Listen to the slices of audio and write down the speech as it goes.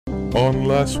On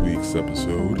last week's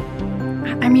episode,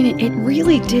 I mean, it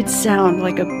really did sound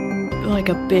like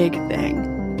a big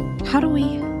thing. How do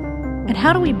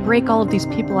we break all of these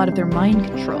people out of their mind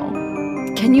control?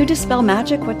 Can you dispel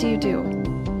magic? What do you do?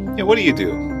 Yeah, what do you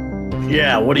do?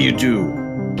 Yeah, what do you do?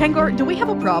 Kangor, do we have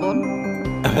a problem?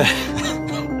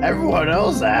 Everyone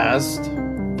else asked.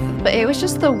 But it was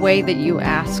just the way that you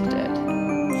asked it.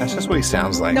 That's just what he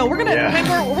sounds like. No, we're gonna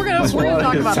Kangor, we're gonna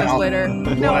talk about this later.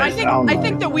 No, I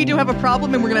think that we do have a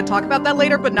problem, and we're gonna talk about that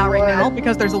later, but not right now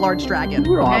because there's a large dragon. We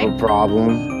don't okay? have a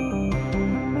problem.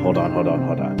 Hold on.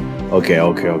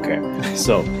 Okay.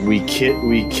 So we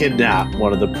kidnap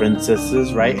one of the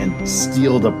princesses, right, and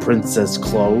steal the princess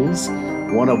clothes.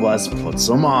 One of us puts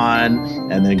them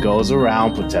on and then goes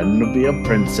around pretending to be a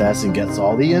princess and gets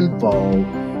all the info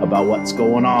about what's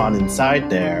going on inside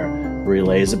there,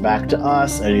 relays it back to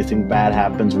us. Anything bad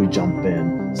happens, we jump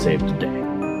in, save the day.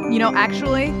 You know,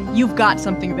 actually, you've got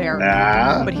something there.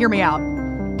 But hear me out.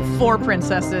 4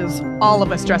 princesses, all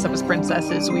of us dress up as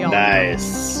princesses. We all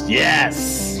Nice.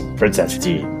 Yes. Princess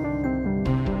team.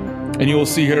 And you will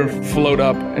see her float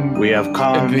up and We have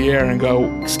come. into the air and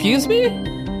go, "Excuse me?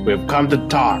 We have come to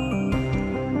talk.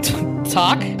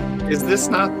 Talk? Is this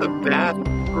not the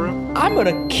bathroom? I'm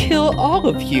gonna kill all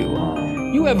of you.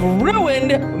 You have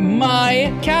ruined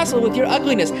my castle with your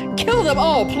ugliness. Kill them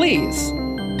all, please.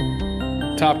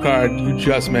 Top card, you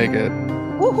just make it.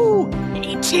 Woohoo!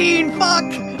 18,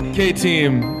 fuck!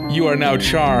 K-Team, you are now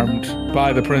charmed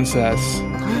by the princess,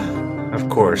 Of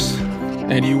course.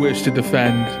 and you wish to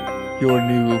defend your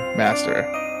new master.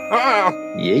 Ah!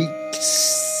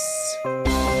 Yikes.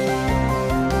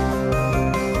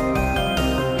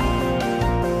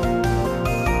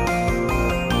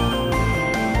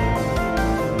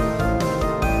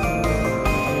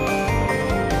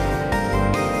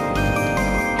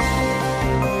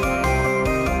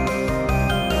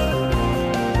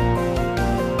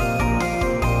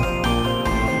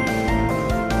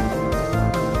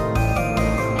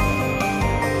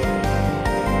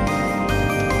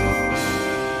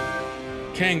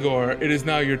 Kangor, it is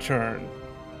now your turn.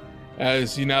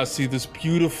 As you now see this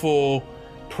beautiful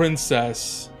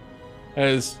princess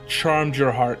has charmed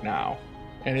your heart now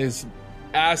and is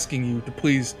asking you to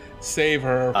please save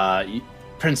her.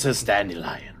 Princess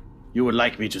Dandelion, you would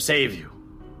like me to save you.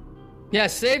 Yeah,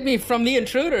 save me from the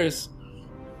intruders.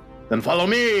 Then follow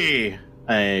me.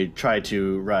 I try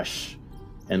to rush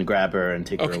and grab her and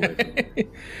take her away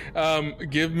from me.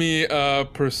 Give me a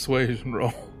persuasion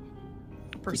roll.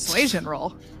 Persuasion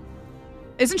roll.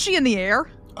 Isn't she in the air?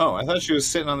 Oh, I thought she was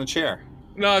sitting on the chair.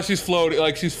 No, she's floating.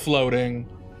 Like she's floating.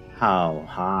 How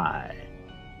high?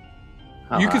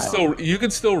 You can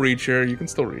still reach her. You can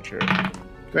still reach her.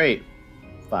 Great.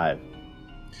 5.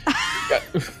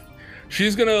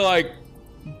 She's gonna like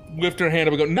lift her hand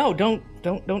up and go, "No,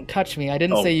 No, don't touch me. I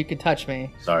didn't say you could touch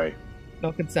me. Sorry.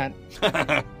 No consent.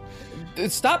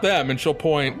 stop them!" And she'll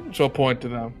point to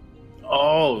them.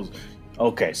 Oh,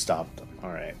 okay. Stop them. All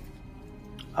right.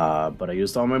 But I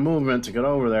used all my movement to get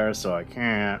over there, so I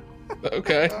can't.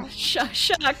 Okay.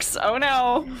 Shucks. Oh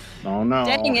no. Oh no.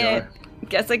 Dang it.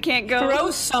 Guess I can't go. Throw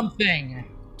something.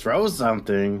 Throw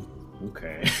something.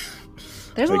 Okay.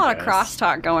 There's a I lot of guess.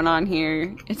 crosstalk going on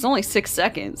here. It's only 6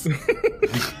 seconds.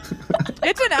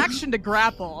 It's an action to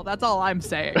grapple. That's all I'm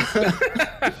saying.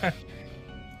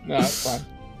 No, it's fine.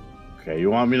 Okay,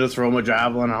 you want me to throw my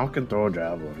javelin? I can throw a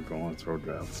javelin if I want to throw a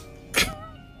javelin.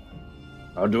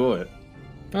 I'll do it.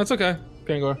 That's okay,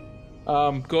 Kangor.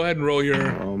 Go ahead and roll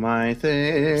your. Oh my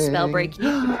thing. Spell break.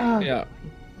 Yeah.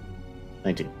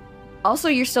 19. Also,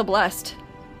 you're still blessed.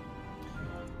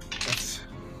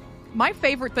 My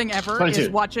favorite thing ever 22.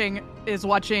 is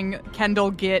watching Kendall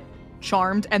get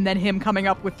charmed and then him coming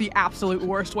up with the absolute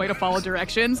worst way to follow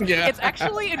directions. Yeah. It's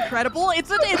actually incredible. It's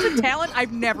a talent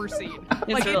I've never seen.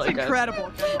 It's really good.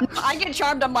 incredible. I get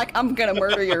charmed. I'm like, I'm gonna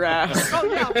murder your ass. Oh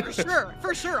yeah,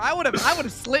 for sure. I would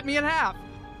have slit me in half.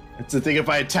 It's the thing, if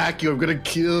I attack you, I'm gonna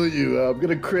kill you. I'm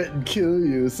gonna crit and kill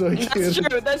you, so I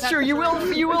can't. That's true. You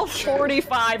will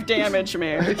 45 damage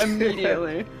me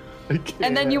immediately. I can't.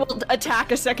 And then you will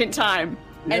attack a second time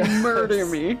and Yes. murder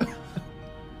me.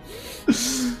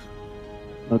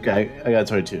 Okay, I got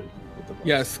 22.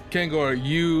 Yes, Kangor,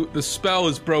 the spell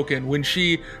is broken. When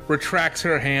she retracts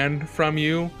her hand from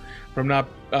you, from not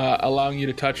allowing you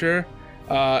to touch her,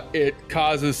 it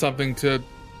causes something to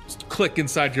click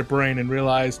inside your brain and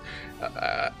realize,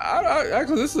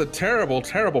 actually, this is a terrible,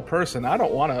 terrible person. I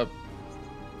don't want to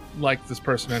like this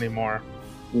person anymore.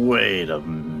 Wait a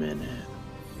minute.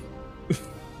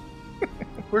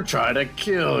 We're trying to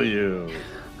kill you.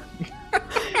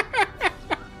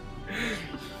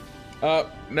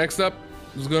 Next up,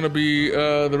 is going to be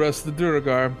the rest of the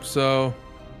Duragar. So,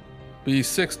 the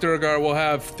 6 Duragar will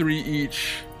have 3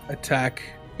 each attack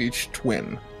each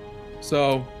twin.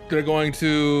 So, they're going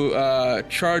to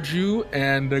charge you,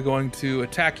 and they're going to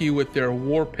attack you with their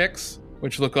war picks,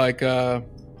 which look like,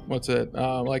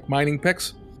 like mining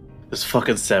picks. There's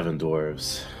fucking 7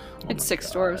 dwarves. It's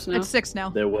 6 dwarves now. It's 6 now.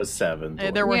 There was 7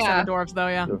 dwarves. There were 7 dwarves, though,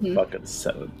 yeah. There were fucking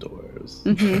 7 dwarves.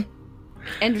 Mm-hmm.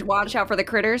 And watch out for the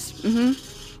critters.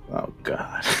 Mm-hmm. Oh,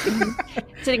 God.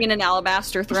 Sitting in an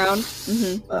alabaster throne.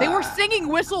 Mm-hmm. They were singing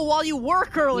Whistle While You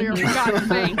Work earlier, for God's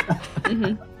sake.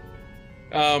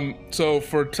 Mm-hmm. So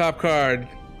for top card,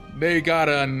 they got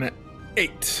an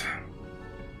 8.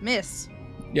 Miss.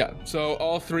 Yeah, so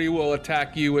all 3 will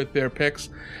attack you with their picks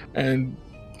and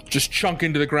just chunk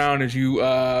into the ground as you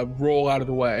roll out of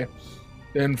the way.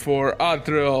 Then for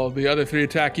Oddthrill, the other 3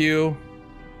 attack you.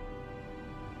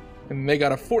 And they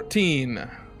got a 14.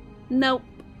 Nope.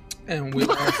 And we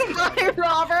lost.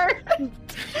 Robert.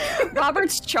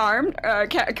 Robert's charmed.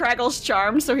 Craggle's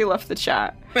charmed, so he left the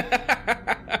chat.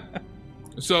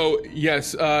 So,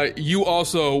 yes, you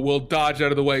also will dodge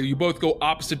out of the way. You both go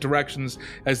opposite directions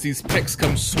as these picks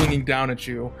come swinging down at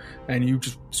you. And you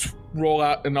just roll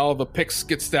out, and all the picks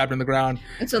get stabbed in the ground.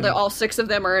 And so all 6 of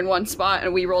them are in one spot,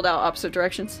 and we rolled out opposite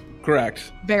directions?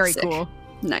 Correct. Very Sick. cool.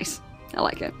 Nice. I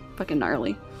like it. Fucking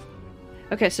gnarly.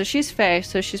 Okay, so she's Fae,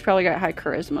 so she's probably got high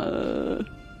charisma.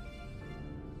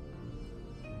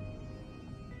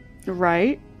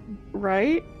 Right?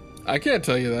 I can't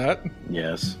tell you that.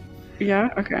 Yes.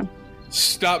 Yeah? Okay.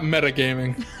 Stop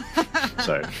metagaming.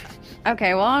 Sorry.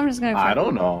 Okay, well, I'm just gonna... I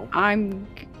don't know. I'm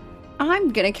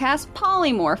gonna cast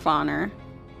Polymorph on her.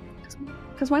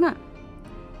 Because why not?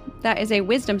 That is a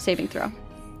wisdom saving throw.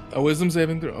 A wisdom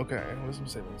saving throw? Okay, wisdom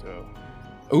saving throw.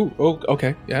 Oh,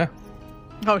 okay, yeah.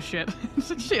 Oh, shit.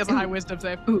 She has a high wisdom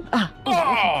save. Ooh,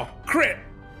 Oh, crit!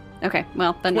 Okay,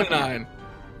 well, then 29.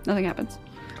 nothing happens.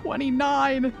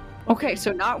 29. Okay,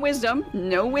 so not wisdom.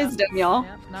 No wisdom, y'all.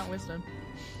 Yep, not wisdom.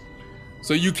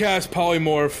 So you cast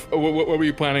polymorph. What were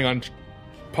you planning on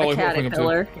A polymorphing him to?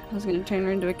 caterpillar. I was gonna turn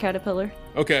her into a caterpillar.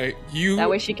 Okay, That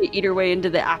way she could eat her way into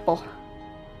the apple.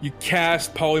 you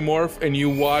cast polymorph and you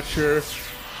watch her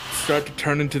start to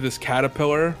turn into this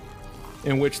caterpillar,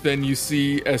 in which then you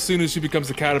see, as soon as she becomes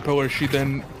a caterpillar, she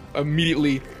then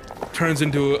immediately turns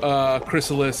into a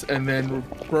chrysalis and then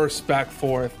bursts back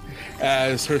forth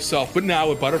as herself, but now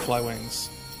with butterfly wings.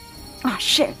 Oh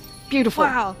shit! Beautiful.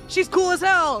 Wow, she's cool as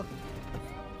hell.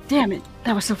 Damn it!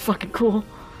 That was so fucking cool.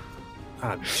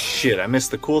 Ah, shit, I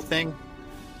missed the cool thing.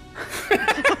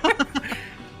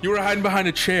 You were hiding behind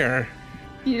a chair.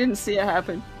 You didn't see it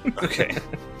happen. Okay.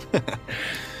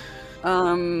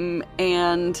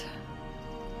 And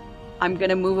I'm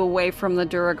gonna move away from the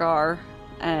Duragar,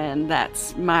 and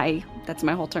that's my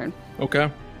whole turn.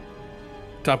 Okay.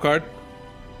 Top card.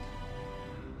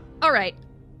 All right.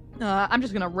 I'm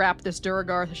just going to wrap this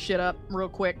Duragar shit up real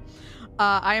quick.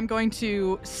 I am going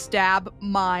to stab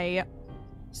my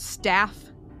staff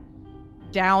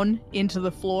down into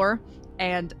the floor,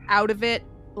 and out of it,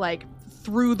 like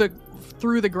through the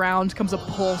ground, comes a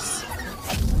pulse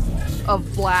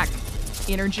of black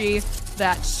energy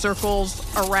that circles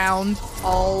around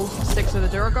all 6 of the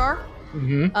Duragar.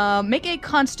 Mm-hmm. Make a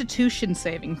Constitution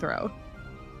saving throw.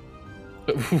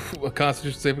 A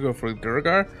Constitution saving throw for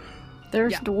Duragar?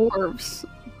 There's Yeah. dwarves.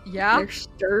 Yeah? They're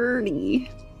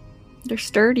sturdy. They're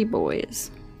sturdy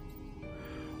boys.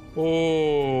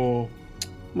 Oh.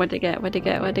 What'd they get?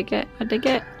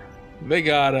 They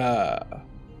got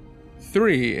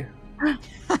 3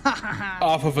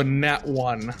 off of a nat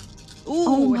 1. Ooh,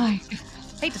 Oh my.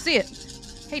 hate to see it.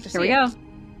 Hate to see Here we it. go.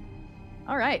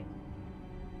 All right.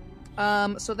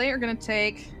 So they are going to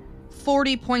take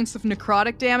 40 points of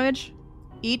necrotic damage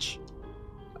each.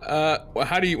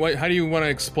 How do you want to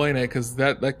explain it? Because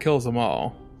that kills them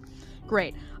all.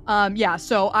 Great. Yeah.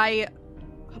 So I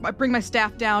bring my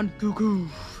staff down. Goo goo.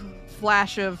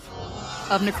 Flash of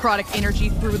necrotic energy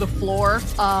through the floor.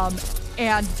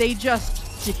 And they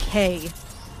just decay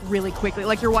really quickly.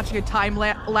 Like you're watching a time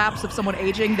lapse of someone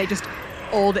aging. They just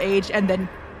old age and then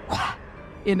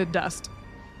into dust.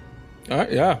 All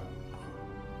right, yeah.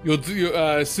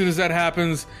 As soon as that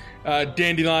happens,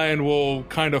 Dandelion will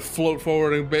kind of float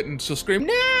forward a bit and she'll scream,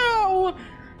 No!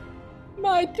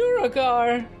 My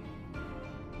Duragar!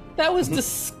 That was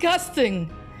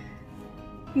disgusting!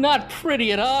 Not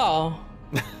pretty at all.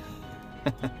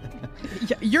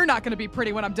 You're not going to be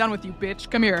pretty when I'm done with you, bitch.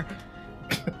 Come here.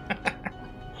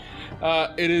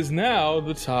 It is now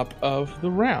the top of the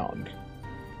round.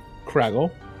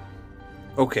 Craggle.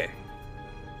 Okay.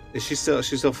 Is she's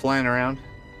still flying around?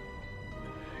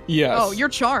 Yes. Oh, you're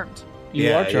charmed.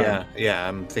 You are charmed. Yeah.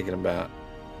 I'm thinking about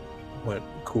what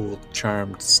cool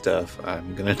charmed stuff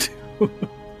I'm gonna do.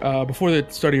 Before the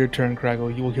start of your turn,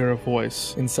 Craggle, you will hear a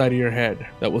voice inside of your head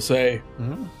that will say,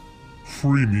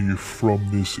 Free me from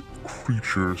this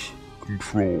creature's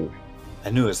control. I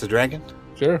knew it's the dragon.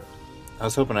 "Sure." I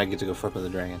was hoping I'd get to go fuck with the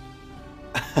dragon.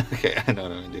 Okay, I know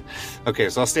what I'm gonna do. Okay,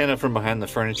 so I'll stand up from behind the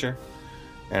furniture,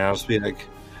 and I'll just be like,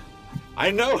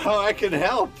 "I know how I can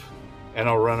help," and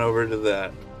I'll run over to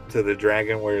the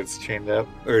dragon where it's chained up.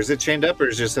 Or is it chained up, or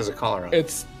it just has a collar on it?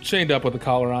 It's chained up with a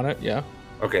collar on it, yeah.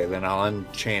 Okay, then I'll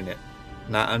unchain it.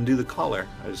 Not undo the collar.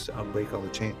 I'll break all the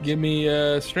chains. Give me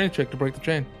a strength check to break the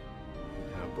chain.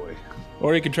 Oh boy.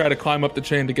 Or you can try to climb up the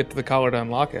chain to get to the collar to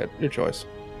unlock it. Your choice.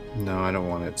 No, I don't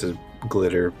want it to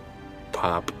glitter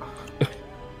pop.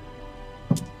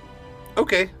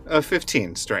 Okay,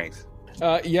 15 strength.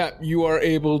 Yeah, you are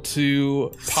able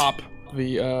to pop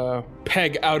the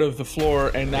peg out of the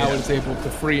floor, and now it's able to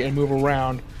free and move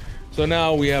around. So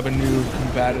now we have a new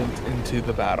combatant into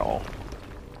the battle.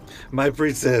 My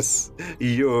princess,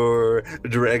 your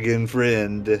dragon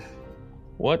friend.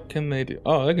 What can they do?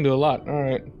 Oh, they can do a lot. All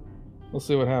right. We'll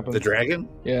see what happens. The dragon?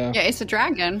 Yeah. Yeah, it's a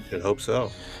dragon. I hope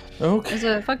so. Okay. It's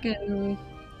a fucking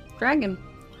dragon.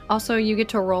 Also, you get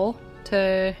to roll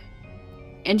to,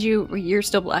 and you're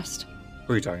still blessed.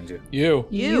 Who are you talking to? You.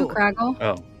 You, Craggle.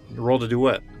 Oh, roll to do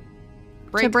what?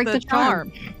 break the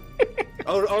charm.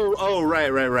 Oh,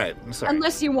 right. I'm sorry.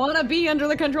 Unless you want to be under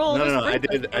the control of this No, I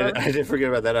princess. did forget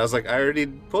about that. I was like, I already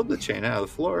pulled the chain out of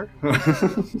the floor. You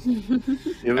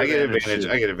have I get advantage, advantage.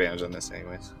 too. I get advantage on this,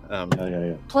 anyways.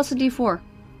 Yeah. Plus a d4.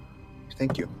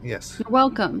 Thank you. Yes. You're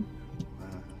welcome.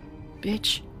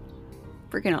 Bitch.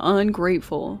 Freaking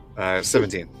ungrateful.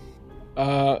 17.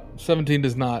 17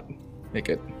 does not make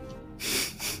it.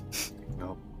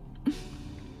 Nope.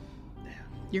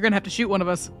 You're gonna have to shoot one of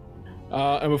us.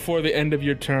 And before the end of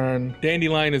your turn,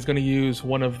 Dandelion is going to use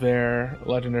one of their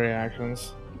legendary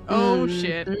actions. Oh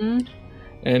shit. Mhm.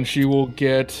 And she will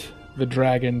get the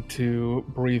dragon to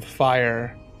breathe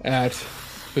fire at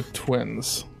the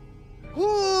twins.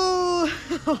 Ooh.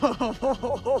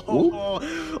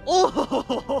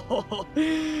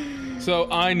 So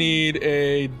I need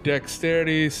a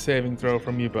dexterity saving throw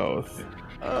from you both.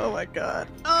 Oh my god.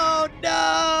 Oh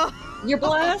no. You're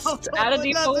blessed. Add a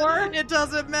d4. It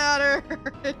doesn't matter.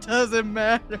 It doesn't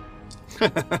matter.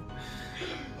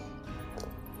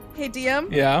 Hey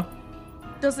DM, Yeah?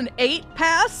 does an 8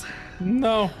 pass?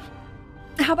 No.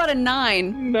 How about a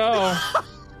 9? No.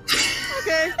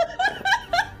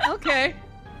 Okay.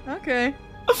 Okay.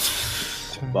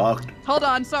 Fucked. Hold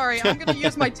on, sorry. I'm gonna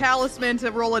use my talisman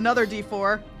to roll another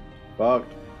d4.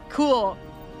 Fucked. Cool.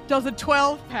 Does a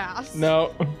 12 pass?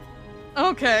 No.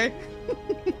 Okay.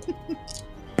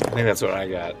 I think that's what I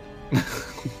got.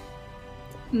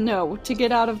 No, to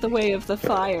get out of the way of the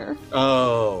fire.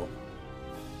 Oh.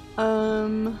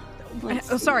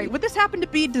 Let's Oh, sorry. see. Would this happen to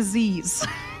be disease?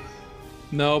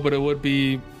 No, but it would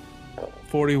be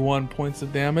 41 points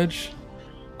of damage.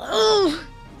 Oh,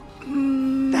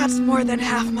 that's more than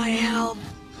half my health.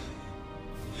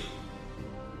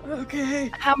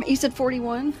 Okay. How you said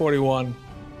 41? 41.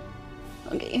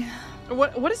 Okay.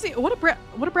 What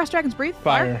do brass dragons breathe?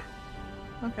 Fire.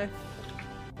 Okay.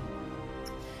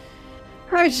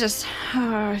 I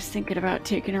was thinking about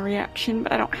taking a reaction,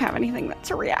 but I don't have anything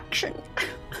that's a reaction.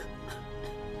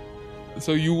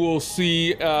 So you will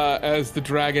see as the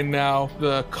dragon now,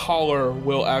 the collar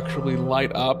will actually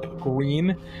light up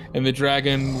green, and the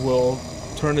dragon will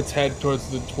turn its head towards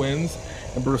the twins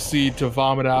and proceed to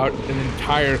vomit out an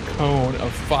entire cone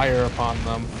of fire upon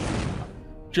them,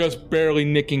 just barely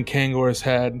nicking Kangor's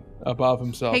head above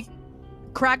himself. Hey,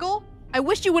 Craggle, I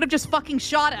wish you would have just fucking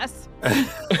shot us.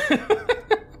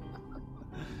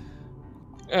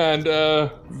 And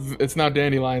it's now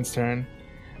Dandelion's turn.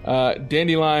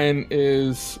 Dandelion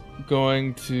is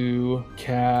going to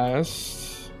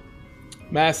cast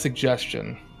Mass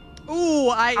Suggestion. Ooh,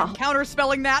 I am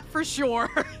counterspelling that for sure.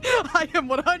 I am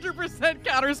 100%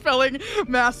 counterspelling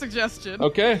mass suggestion.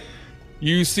 Okay.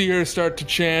 You see her start to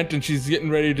chant, and she's getting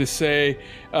ready to say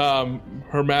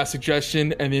her Mass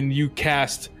Suggestion, and then you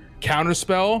cast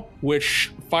Counterspell,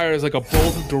 which fires like a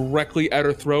bolt directly at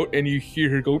her throat, and you hear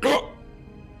her go...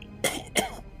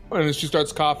 And then she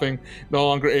starts coughing, no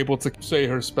longer able to say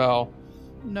her spell.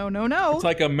 No. It's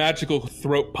like a magical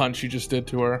throat punch you just did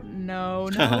to her. No.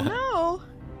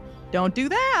 Don't do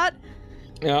that.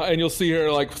 Yeah, and you'll see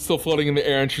her like still floating in the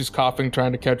air, and she's coughing,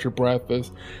 trying to catch her breath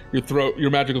as your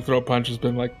magical throat punch has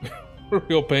been like a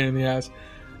real pain in the ass.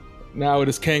 Now it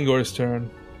is Kangor's turn.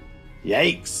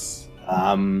 Yikes.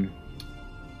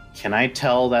 Can I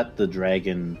tell that the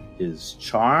dragon is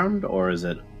charmed, or is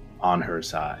it on her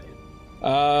side?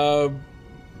 I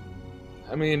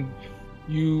mean,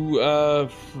 you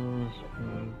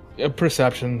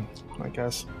perception, I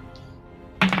guess.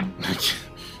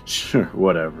 Sure,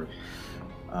 whatever.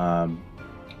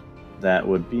 That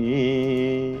would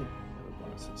be...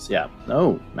 Yeah.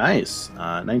 Oh, nice.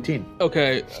 19.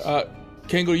 Okay,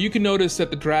 Kango, you can notice that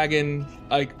the dragon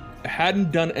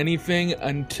hadn't done anything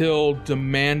until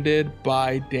demanded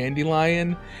by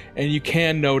Dandelion, and you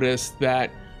can notice that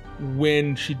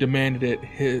when she demanded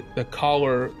it, the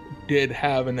collar did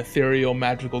have an ethereal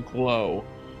magical glow,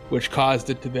 which caused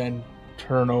it to then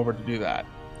turn over to do that.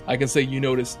 I can say you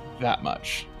noticed that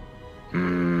much.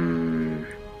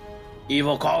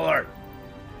 Evil collar!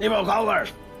 Evil collar!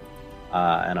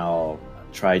 And I'll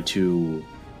try to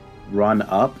run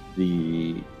up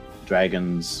the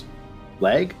dragon's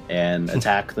leg and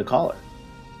attack the collar.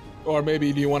 Or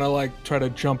maybe do you want to try to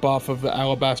jump off of the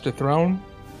alabaster throne?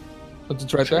 Since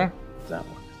it's right there?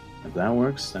 If that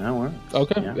works, that works.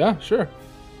 Okay, yeah, sure.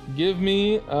 Give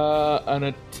me an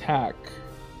attack.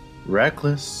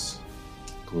 Reckless.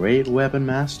 Great weapon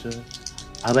master.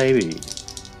 Ah, baby.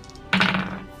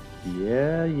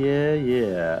 Yeah.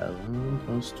 11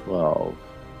 plus 12.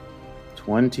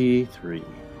 23.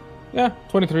 Yeah,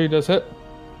 23 does hit.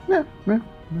 Yeah.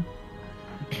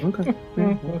 Okay.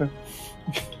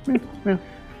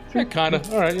 Yeah, kind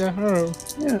of. All right, yeah. All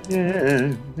right.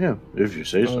 Yeah. If you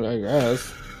say so. I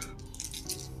guess.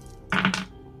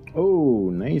 Oh,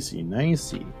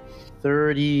 nicey.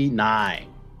 39.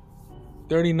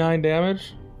 39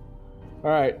 damage? All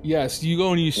right, yes. You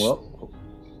go and you...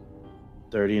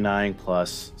 39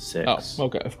 plus 6. Oh,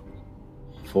 okay.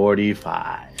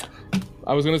 45.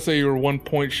 I was going to say you were 1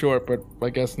 point short, but I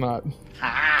guess not.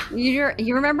 You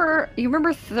remember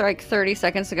 30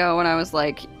 seconds ago when I was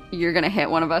like, you're gonna hit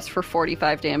one of us for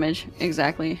 45 damage?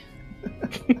 Exactly.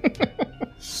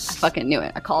 I fucking knew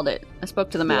it. I called it. I spoke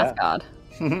to the math god.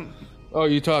 Oh,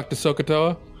 you talked to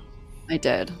Sokotoa? I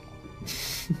did.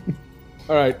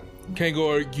 All right,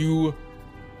 Kangor, you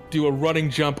do a running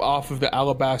jump off of the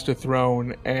alabaster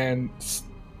throne, and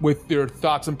with your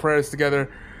thoughts and prayers together,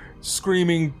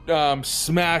 screaming,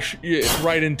 smash it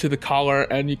right into the collar,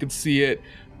 and you can see it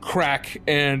crack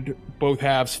and both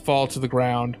halves fall to the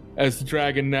ground as the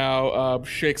dragon now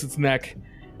shakes its neck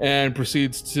and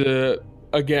proceeds to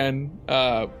again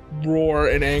roar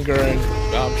in anger and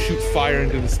shoot fire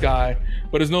into the sky,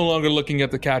 but is no longer looking at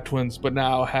the cat twins, but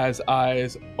now has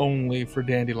eyes only for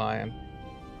Dandelion.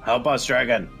 Help us,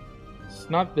 dragon. It's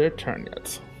not their turn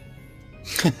yet.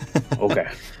 Okay.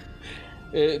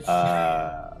 It's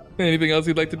anything else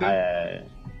you'd like to do? I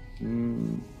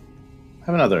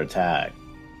have another attack,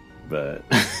 but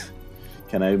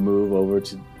can I move over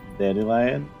to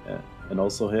Dandelion and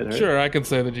also hit her? Sure, I can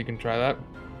say that you can try that.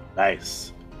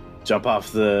 Nice. Jump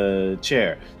off the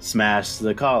chair, smash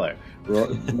the collar,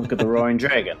 look at the roaring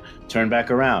dragon, turn back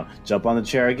around, jump on the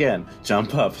chair again,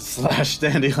 jump up, slash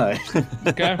Dandelion.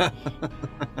 Okay.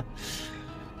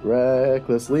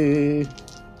 Recklessly.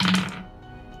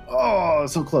 Oh,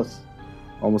 so close.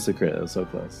 Almost a crit. That was so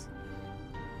close.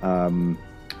 14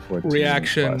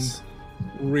 Reaction. plus.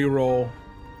 Reroll.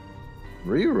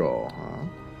 Reroll, huh?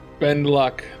 Bend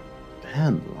luck.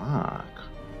 Bad luck.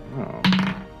 Oh.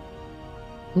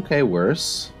 Okay,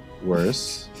 worse.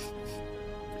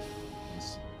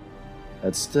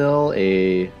 That's still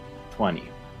a 20.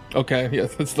 Okay,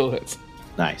 yes, that still hits.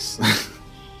 Nice.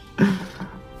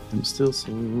 I'm still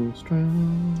so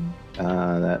strong.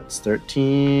 That's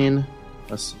 13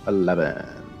 plus 11.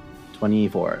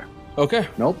 24. Okay,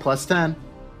 Nope, plus 10.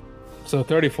 so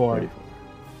 34.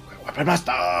 Weapon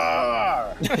Master!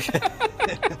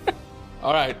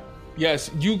 All right.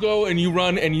 Yes, you go and you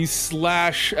run and you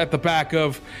slash at the back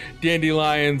of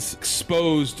Dandelion's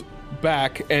exposed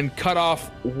back and cut off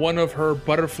one of her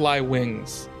butterfly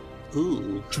wings,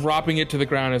 Ooh. dropping it to the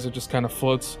ground as it just kind of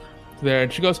floats there.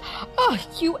 And she goes, Oh,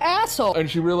 you asshole! and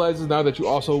she realizes now that you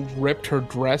also ripped her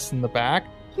dress in the back.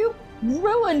 You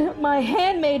ruined my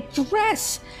handmade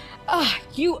dress! Ah,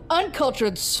 you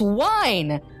uncultured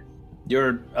swine!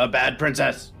 You're a bad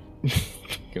princess.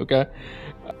 Okay.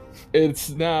 It's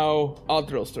now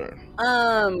Aldril's turn.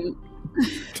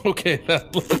 Okay.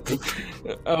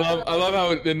 I love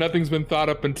how nothing's been thought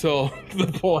up until the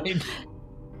point.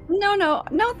 No,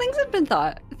 things have been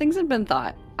thought.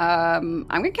 I'm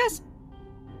gonna cast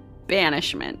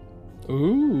Banishment.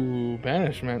 Ooh,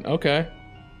 banishment. Okay.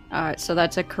 So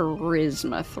that's a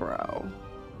charisma throw.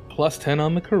 Plus 10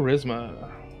 on the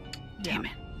charisma. Damn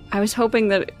it. I was hoping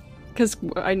that, because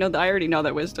I already know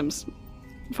that wisdom's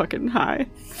fucking high.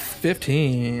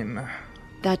 15.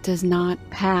 that does not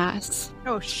pass.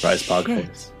 Oh, Surprise pug shit.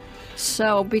 face.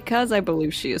 So, because I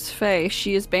believe she is Fae,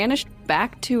 she is banished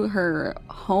back to her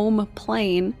home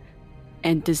plane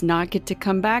and does not get to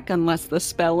come back unless the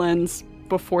spell ends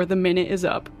before the minute is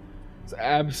up. It's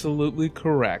absolutely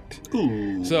correct.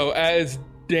 So as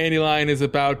Dandelion is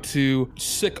about to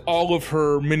sick all of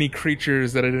her mini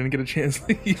creatures that I didn't get a chance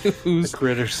to use The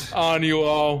critters. on you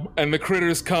all, and the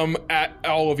critters come at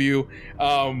all of you,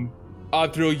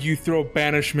 Adril, you throw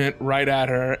banishment right at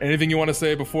her. Anything you want to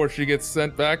say before she gets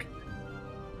sent back?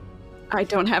 I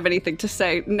don't have anything to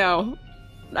say. No.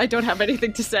 I don't have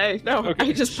anything to say. No. Okay.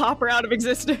 I just pop her out of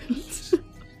existence.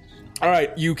 All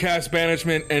right, you cast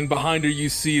banishment, and behind her you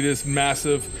see this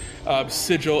massive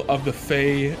sigil of the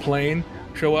Fey plane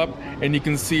show up, and you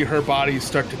can see her body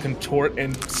start to contort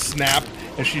and snap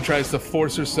as she tries to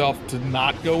force herself to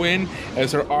not go in,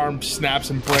 as her arm snaps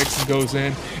and breaks and goes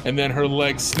in, and then her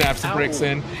leg snaps and breaks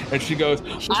in, and she goes,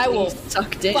 I will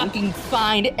sucked in. fucking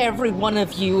find every one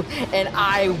of you, and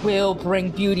I will bring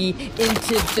beauty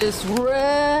into this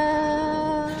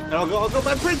realm. I'll go,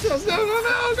 my princess! No,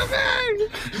 come back!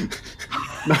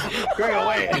 Great,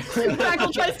 away.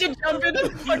 Crackle tries to jump into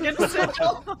the fucking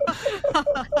sigil.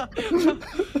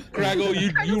 Craggle,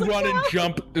 you run and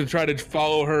jump to try to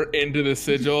follow her into the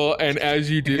sigil, and as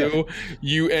you do,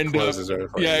 you end Closes up... her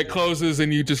before Yeah, you it closes,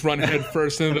 and you just run head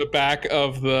first into the back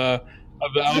of the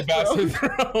alabaster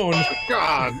throne.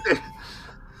 God!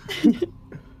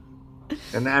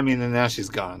 and now she's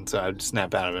gone, so I'd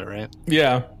snap out of it, right?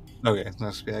 Yeah. Okay,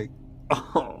 let's be like,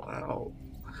 oh, wow.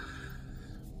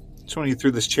 Which one of you threw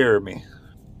this chair at me?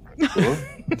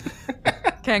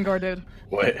 Kangor did.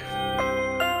 Wait.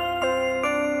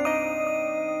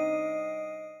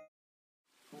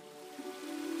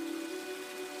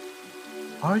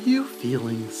 Are you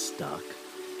feeling stuck?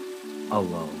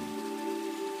 Alone?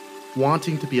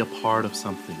 Wanting to be a part of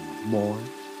something more?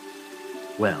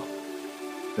 Well,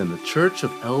 then the Church of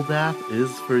Eldath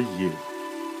is for you,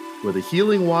 where the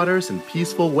healing waters and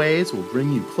peaceful ways will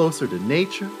bring you closer to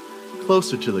nature,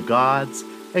 closer to the gods,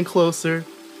 and closer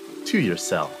to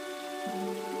yourself.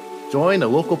 Join a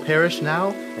local parish now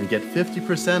and get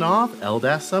 50% off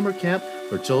Eldath Summer Camp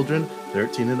for children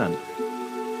 13 and under.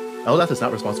 Eldath is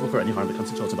not responsible for any harm that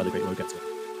comes to children by the Great Lord Getsville.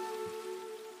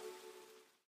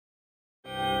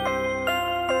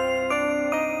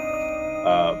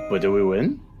 But do we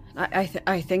win? I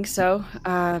think so.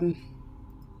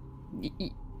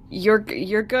 You're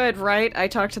good, right? I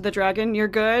talked to the dragon. You're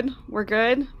good? We're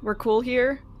good? We're cool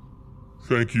here?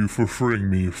 Thank you for freeing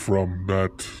me from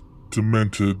that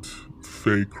demented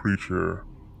fey creature.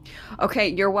 Okay,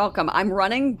 you're welcome. I'm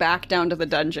running back down to the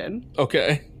dungeon.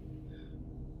 Okay.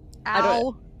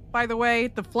 Ow. By the way,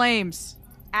 the flames.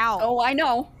 Ow. Oh, I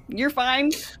know. You're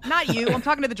fine. Not you. I'm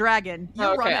talking to the dragon.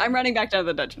 You're Okay, running. I'm running back down to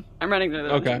the dungeon. I'm running to the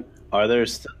dungeon. Okay. Are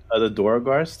the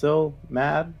Dorgar still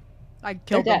mad? I They're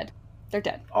killed them. dead. They're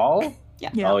dead. All? Yeah.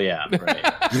 Yeah. Oh yeah,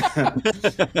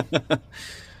 right.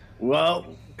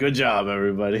 Well, good job,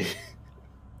 everybody.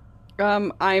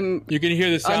 I'm You can hear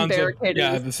the sounds of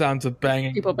Unbarricading. the sounds of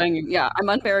banging. people banging. Yeah, I'm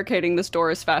unbarricading this door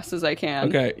as fast as I can.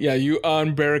 Okay, yeah, you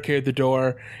unbarricade the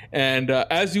door, and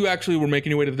as you actually were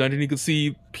making your way to the dungeon, you could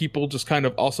see people just kind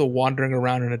of also wandering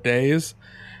around in a daze,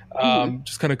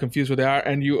 just kind of confused where they are.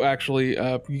 And you actually,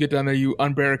 you get down there, you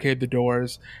unbarricade the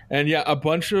doors, and yeah, a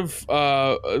bunch of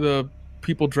the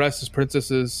people dressed as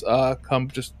princesses come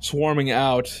just swarming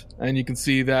out, and you can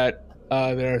see that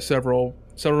there are several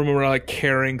of them are like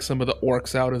carrying some of the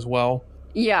orcs out as well.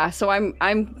 Yeah, so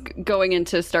I'm going in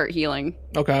to start healing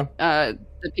Okay,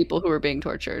 the people who are being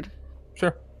tortured.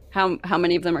 sure. How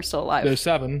many of them are still alive? There's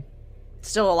 7.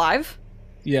 Still alive?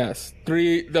 Yes,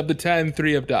 3 of the 10,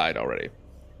 3 have died already.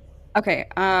 Okay,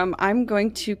 I'm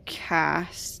going to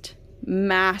cast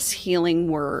Mass Healing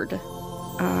Word.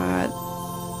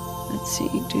 Let's see.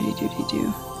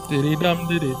 Do. Diddy dum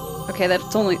diddy. Okay,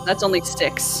 that's only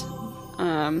 6.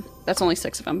 That's only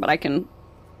 6 of them, but I can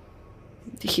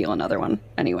heal another one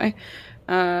anyway.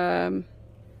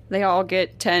 They all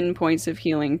get 10 points of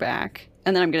healing back,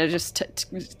 and then I'm gonna just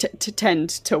tend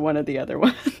to one of the other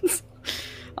ones.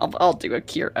 I'll do a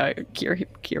cure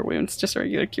wounds, just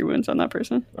regular cure wounds on that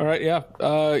person. All right, yeah.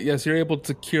 Yes, you're able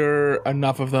to cure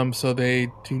enough of them so they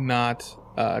do not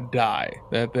die,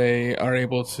 that they are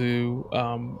able to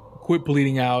quit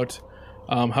bleeding out.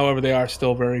 However, they are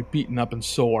still very beaten up and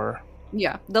sore.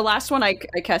 Yeah, the last one I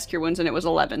cast cure wounds and it was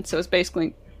 11, so it's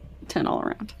basically 10 all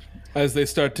around. As they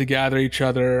start to gather each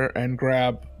other and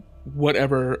grab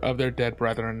whatever of their dead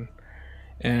brethren,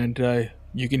 and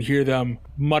you can hear them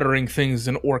muttering things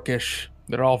in Orcish.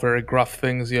 They're all very gruff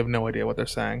things. You have no idea what they're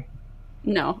saying.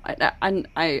 No,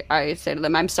 I say to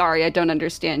them, I'm sorry, I don't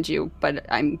understand you, but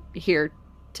I'm here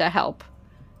to help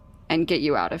and get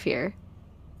you out of here.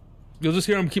 You'll just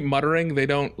hear them keep muttering. They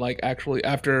don't actually,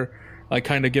 after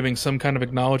kind of giving some kind of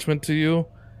acknowledgement to you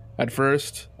at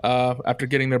first, after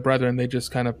getting their brethren, they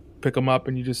just kind of pick them up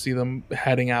and you just see them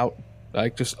heading out,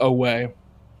 just away.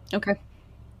 Okay.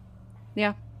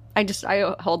 Yeah.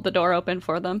 I hold the door open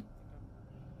for them.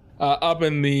 Up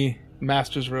in the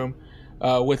master's room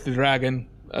with the dragon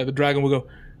will go,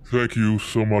 Thank you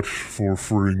so much for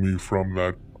freeing me from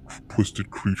that twisted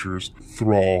creature's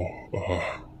thrall.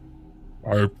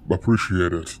 I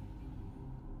appreciate it.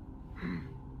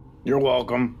 You're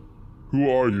welcome. Who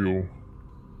are you?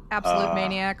 Absolute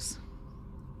maniacs.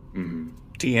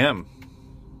 TM.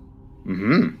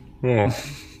 Oh,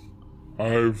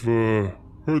 I've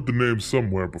heard the name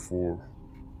somewhere before.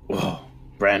 Whoa,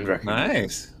 brand recognition.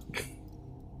 Nice.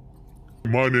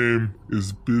 My name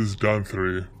is Biz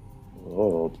Danthry.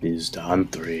 Oh,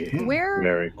 Bizdantri. Where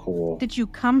Very cool. did you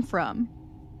come from?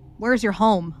 Where's your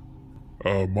home?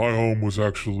 My home was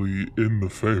actually in the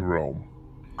Fey realm.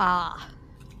 Ah.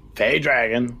 Fey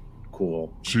dragon.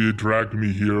 Cool. She had dragged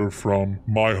me here from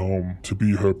my home to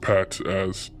be her pet,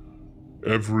 as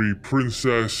every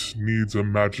princess needs a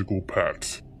magical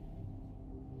pet.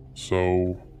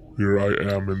 So here I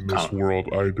am in this world.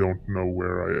 I don't know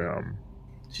where I am.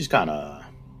 She was kind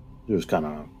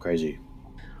of crazy.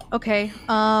 Okay.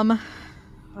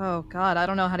 Oh god, I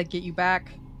don't know how to get you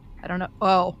back. I don't know.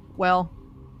 Oh, well.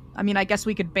 I mean, I guess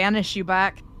we could banish you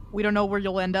back. We don't know where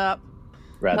you'll end up.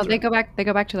 No, they go back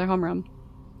to their homeroom.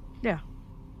 Yeah.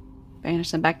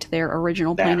 Banish them back to their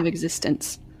original plane of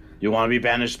existence. You want to be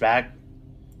banished back,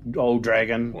 old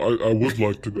dragon? I would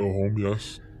like to go home,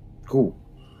 yes. Cool.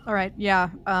 All right. Yeah.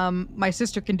 My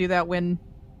sister can do that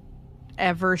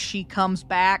whenever she comes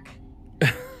back.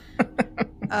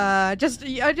 Just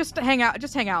hang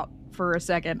out for a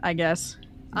second, I guess.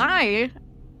 I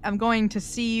am going to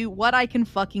see what I can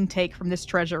fucking take from this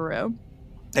treasure room.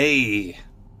 Hey.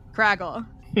 Craggle.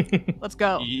 Let's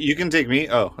go. You can take me?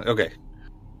 Oh, okay.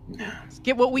 Let's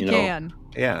get what we can.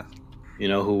 Yeah. You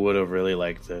know who would have really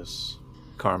liked this?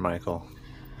 Carmichael.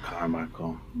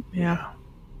 Yeah.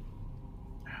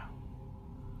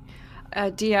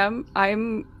 DM,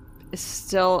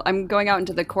 I'm going out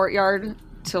into the courtyard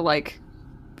to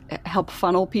help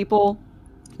funnel people,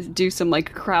 do some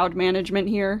crowd management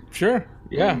here. Sure.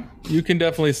 Yeah. You can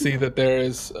definitely see that there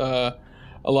is a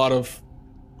lot of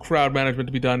crowd management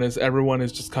to be done, as everyone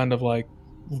is just kind of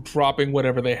dropping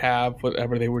whatever they have,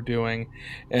 whatever they were doing,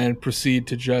 and proceed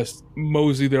to just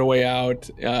mosey their way out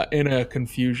in a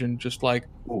confusion, just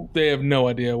they have no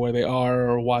idea where they are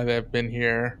or why they've been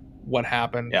here, what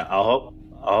happened. Yeah, I'll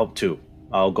help too.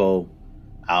 I'll go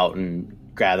out and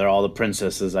gather all the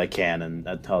princesses I can, and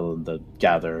I tell them to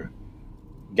gather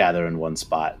in one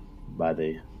spot by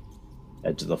the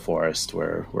edge of the forest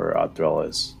where Othrill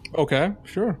is. Okay,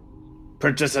 sure.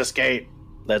 Princess Gate,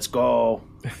 let's go.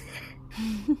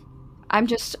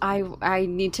 I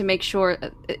need to make sure,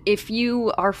 if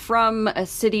you are from a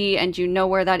city and you know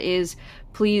where that is,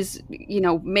 please,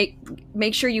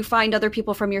 make sure you find other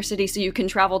people from your city so you can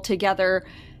travel together.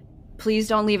 Please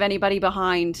don't leave anybody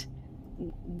behind.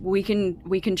 We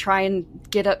can try and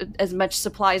get as much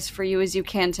supplies for you as you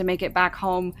can to make it back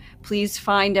home. Please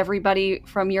find everybody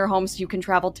from your home so you can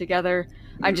travel together.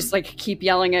 I'm just keep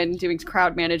yelling and doing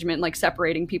crowd management,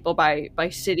 separating people by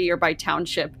city or by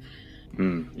township.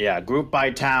 Yeah, group by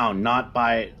town, not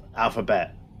by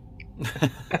alphabet.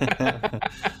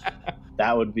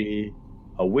 That would be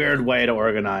a weird way to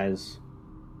organize.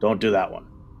 Don't do that one.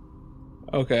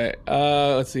 Okay,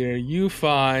 let's see here. You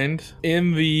find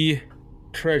in the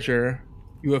treasure,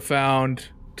 you have found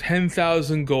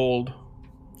 10,000 gold,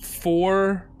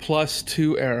 4 +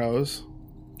 2 arrows.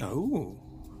 Oh.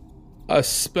 A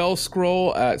spell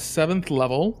scroll at 7th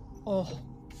level. Oh.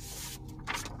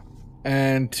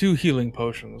 And 2 healing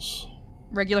potions.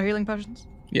 Regular healing potions?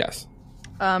 Yes.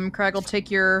 Craggle, take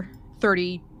your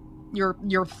 30,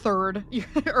 your third,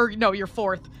 or no, your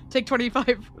fourth. Take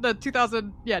 25, the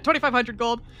 2,000, 2,500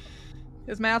 gold.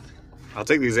 Is math. I'll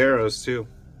take these arrows too.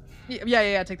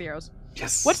 Yeah, take the arrows.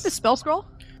 Yes. What's the spell scroll?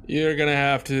 You're gonna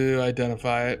have to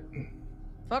identify it.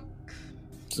 Fuck.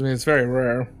 I mean, it's very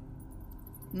rare.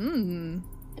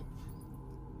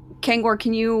 Kangor,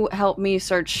 can you help me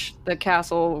search the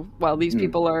castle while these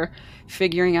people are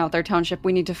figuring out their township?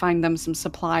 We need to find them some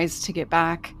supplies to get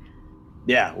back.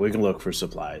 Yeah, we can look for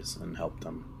supplies and help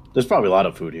them. There's probably a lot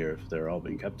of food here if they're all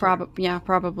being kept.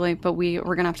 Probably. But we're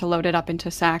gonna have to load it up into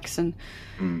sacks and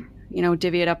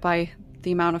divvy it up by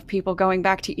the amount of people going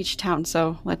back to each town.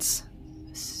 So let's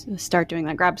start doing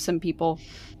that. Grab some people.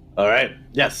 All right.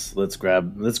 Yes. Let's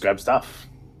grab stuff.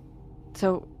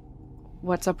 So,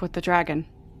 what's up with the dragon?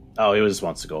 Oh, he just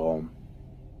wants to go home.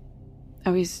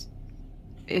 Oh, is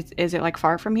it like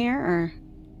far from here, or?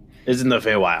 It's in the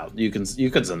Feywild. You can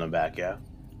send him back. Yeah.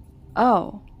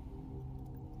 Oh,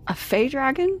 a Fey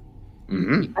dragon?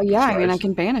 Mm-hmm. Yeah, I mean, I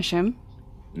can banish him.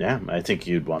 Yeah, I think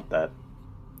you'd want that.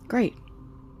 Great.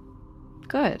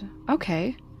 Good.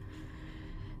 Okay.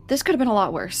 This could have been a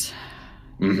lot worse.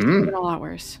 Mm-hmm. Could have been a lot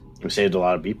worse. We saved a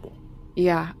lot of people.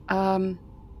 Yeah. I'm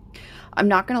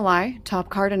not gonna lie. Top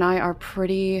Card and I are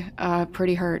pretty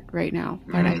hurt right now,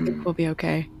 but I think we'll be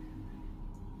okay.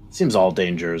 Seems all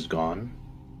danger is gone.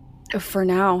 For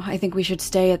now, I think we should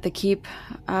stay at the keep.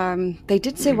 They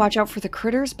did say watch out for the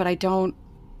critters, but I didn't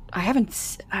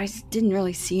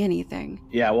really see anything.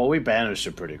 Yeah, well, we banished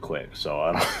it pretty quick, so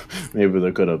I don't, maybe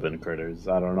there could have been critters.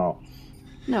 I don't know.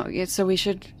 No, yeah, so we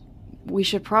should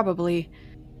probably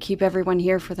keep everyone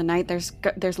here for the night.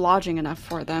 There's lodging enough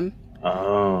for them.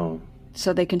 Oh,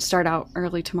 so they can start out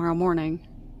early tomorrow morning.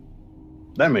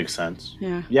 that makes sense.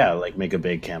 Yeah. Yeah, like make a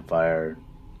big campfire,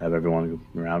 have everyone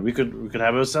around. We could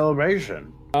have a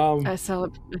celebration.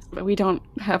 We don't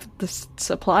have the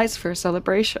supplies for a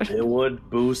celebration. It would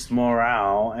boost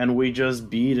morale, and we just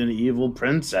beat an evil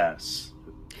princess.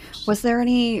 Was there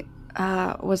any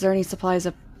supplies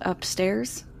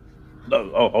upstairs?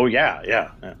 Oh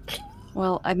yeah.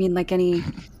 Well, I mean, like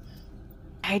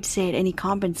I'd say any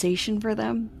compensation for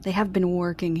them. They have been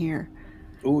working here.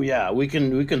 Oh yeah, we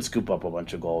can scoop up a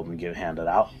bunch of gold and hand it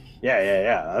out.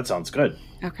 Yeah. That sounds good.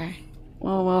 Okay.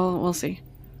 Well, we'll see.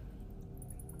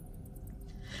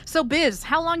 So, Biz,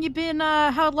 how long you been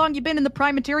in the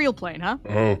prime material plane, huh?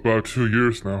 Oh, about 2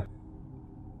 years now.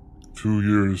 2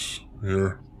 years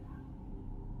here.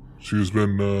 She's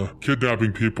been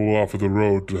kidnapping people off of the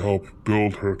road to help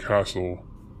build her castle.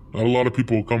 Not a lot of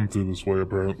people come through this way,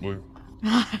 apparently.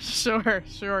 Sure.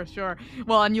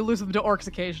 Well, and you lose them to orcs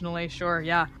occasionally, sure,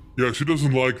 yeah. Yeah, she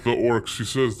doesn't like the orcs. She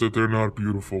says that they're not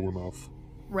beautiful enough.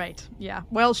 Right, yeah.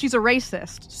 Well, she's a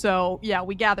racist, so, yeah,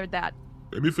 we gathered that.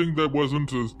 Anything that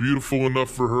wasn't as beautiful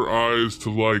enough for her eyes to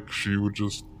like, she would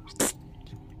just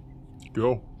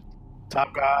go.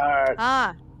 Top Guard.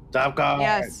 Top Guard.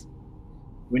 Yes.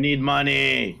 We need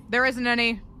money. There isn't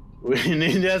any.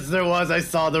 Yes, there was. I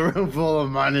saw the room full of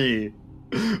money.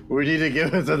 We need to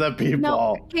give it to the people.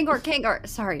 No, Kangor.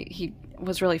 Sorry, he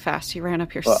was really fast. He ran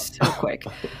up here so quick.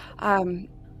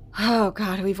 Oh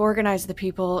God, we've organized the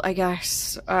people. I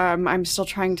guess. I'm still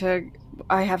trying to.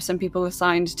 I have some people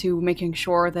assigned to making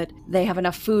sure that they have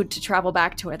enough food to travel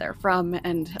back to where they're from.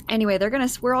 And anyway,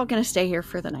 we're all gonna stay here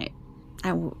for the night.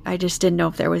 I just didn't know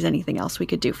if there was anything else we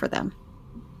could do for them.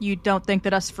 You don't think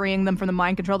that us freeing them from the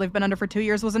mind control they've been under for 2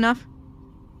 years was enough?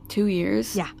 2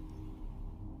 years? Yeah.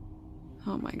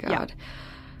 Oh my God.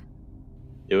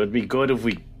 It would be good if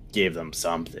we gave them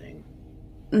something.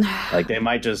 Like, they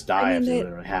might just die if they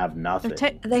have nothing.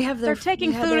 They're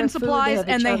taking food and supplies,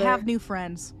 and they have new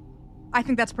friends. I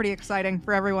think that's pretty exciting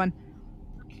for everyone.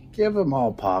 Give them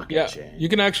all pocket change. You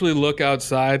can actually look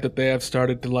outside that they have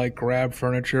started to like grab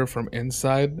furniture from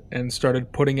inside and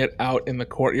started putting it out in the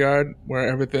courtyard where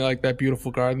everything, like that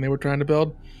beautiful garden they were trying to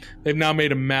build. They've now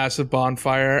made a massive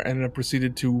bonfire and have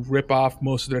proceeded to rip off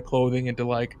most of their clothing into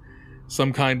like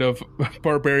some kind of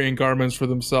barbarian garments for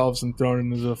themselves and thrown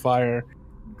into the fire.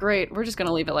 Great, we're just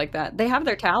gonna leave it like that. They have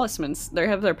their talismans. They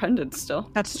have their pendants still.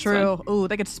 That's true. Fine. Ooh,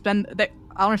 they could spend.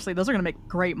 Honestly, those are gonna make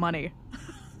great money.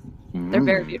 They're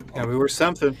very beautiful. Yeah, we were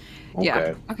something. Okay.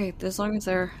 Yeah. Okay, as long as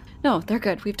they're... No, they're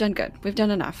good. We've done good. We've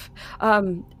done enough.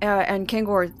 And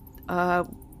Kangor,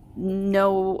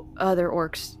 no other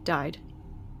orcs died.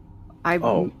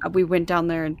 We went down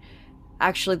there and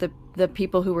actually the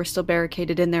people who were still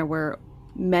barricaded in there were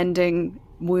mending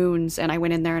wounds, and I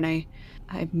went in there and I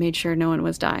made sure no one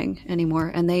was dying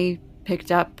anymore, and they picked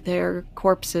up their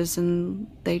corpses and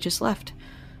they just left.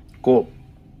 Cool.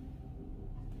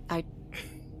 I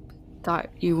thought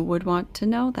you would want to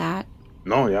know that.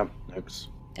 No, yeah, thanks.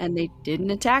 And they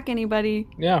didn't attack anybody.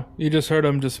 Yeah, you just heard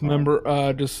them just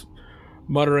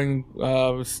muttering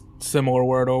similar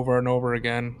word over and over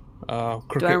again. Do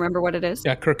I remember what it is?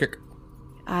 Yeah, Kirkik.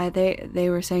 They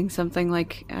were saying something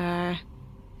like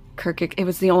Kirkik. It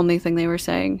was the only thing they were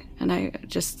saying, and I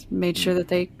just made sure that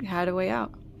they had a way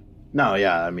out. No,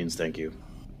 yeah, that means thank you.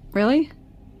 Really?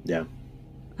 Yeah.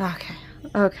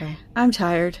 Okay. I'm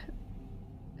tired.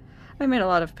 I'm in a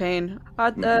lot of pain.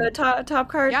 Top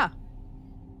Card? Yeah.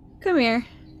 Come here.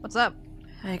 What's up?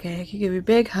 Okay, I can give you a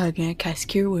big hug and I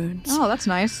cure wounds. Oh, that's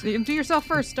nice. Do yourself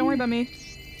first. Don't worry about me.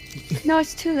 No,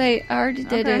 it's too late. I already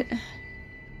did it.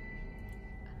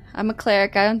 I'm a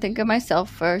cleric. I don't think of myself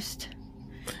first.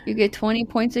 You get 20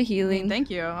 points of healing. Thank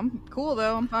you. I'm cool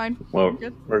though. I'm fine. Well,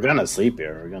 Good. we're gonna sleep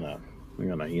here. We're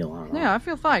gonna heal on. Yeah, I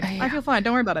feel fine. I feel fine.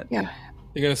 Don't worry about it. Yeah.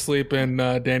 You're gonna sleep in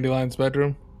Dandelion's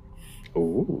bedroom?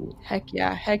 Ooh. Heck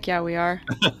yeah, we are.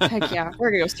 Heck yeah.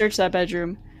 We're gonna go search that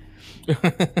bedroom.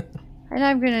 And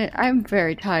I'm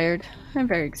very tired. I'm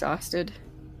very exhausted.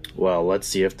 Well, let's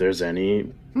see if there's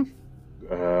any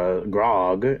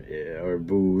grog or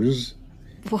booze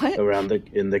What? around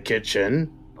in the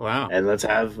kitchen, Wow. and let's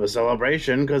have a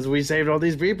celebration because we saved all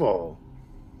these people.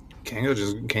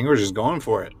 Kango's just going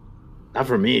for it. Not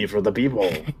for me, for the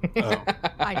people. Oh.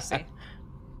 I see.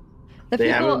 The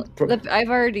They people, haven't I've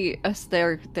already,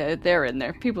 they're in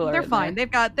there. People are They're in fine. there.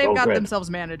 They've Oh, got good. themselves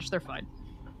managed. They're fine.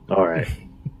 All right.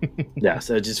 Yes,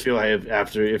 I just feel like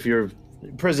if you're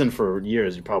in prison for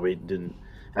years, you probably didn't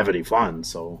have any fun.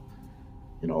 So,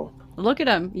 Look at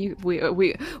them.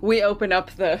 We open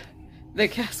up the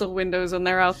castle windows and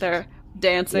they're out there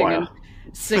dancing and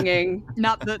singing.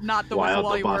 Not the wild whistle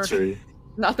while you work. debauchery.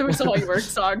 Not the whistle while you work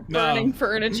song, No. burning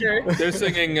furniture. They're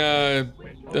singing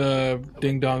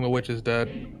Ding Dong, the Witch is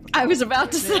Dead. I was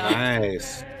about to say.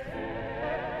 Nice.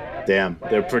 Damn,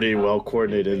 they're pretty well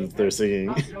coordinated if they're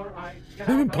singing. They've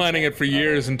been planning it for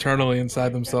years internally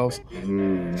inside themselves.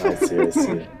 I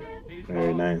see.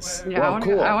 Very nice. Yeah,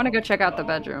 Well, I want to go check out the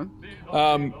bedroom.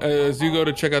 As you go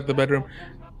to check out the bedroom,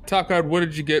 Top Guard, what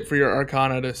did you get for your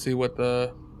Arcana to see what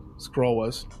the scroll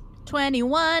was?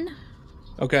 21.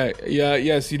 Okay,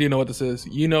 yes, you do know what this is.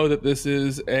 You know that this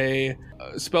is a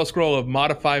spell scroll of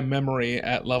Modify Memory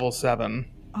at level 7.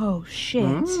 Oh shit.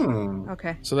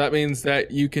 Okay. So that means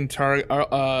that you can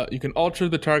you can alter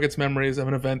the target's memories of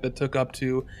an event that took up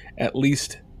to at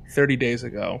least 30 days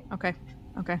ago. Okay.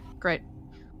 Great.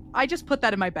 I just put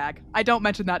that in my bag. I don't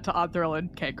mention that to Oddthrill and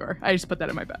Kankor. I just put that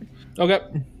in my bag. Okay.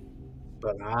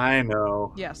 But I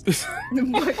know. Yes. But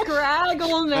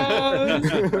Craggle knows.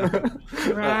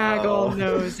 Craggle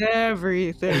knows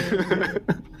everything.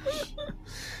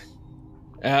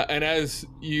 And as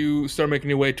you start making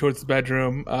your way towards the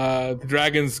bedroom, the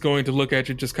dragon's going to look at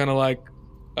you just kind of like,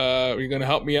 are you going to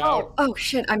help me out? Oh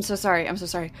shit! I'm so sorry.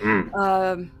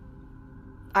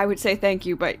 I would say thank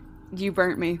you, but you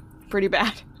burnt me pretty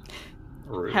bad.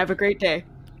 Rude. Have a great day.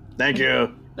 Thank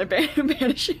you. I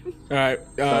banish him. All right.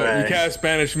 Bye. You cast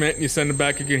Banishment and you send him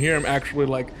back. You can hear him actually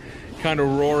like kind of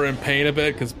roar in pain a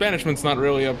bit because Banishment's not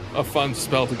really a fun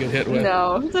spell to get hit with.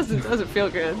 No, it doesn't feel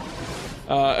good.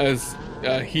 As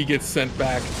he gets sent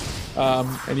back.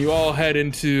 And you all head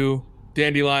into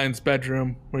Dandelion's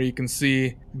bedroom where you can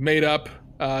see made up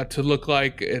to look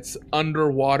like it's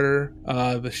underwater.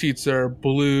 The sheets are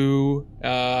blue,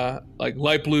 like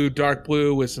light blue, dark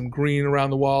blue with some green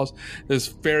around the walls. This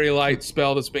fairy light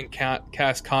spell that's been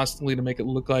cast constantly to make it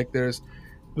look like there's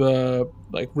the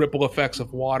like ripple effects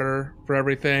of water for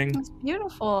everything. It's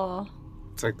beautiful.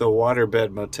 It's like the waterbed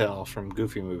motel from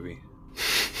Goofy Movie.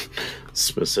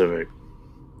 Specific.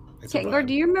 It's a Kangor, vibe.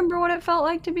 do you remember what it felt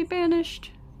like to be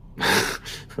banished?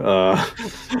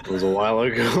 It was a while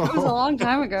It was a ago. long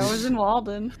time ago. It was in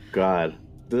Walden. God.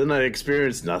 Didn't I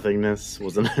experience nothingness?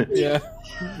 Wasn't it? Yeah.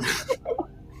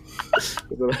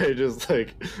 Wasn't I just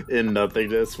like in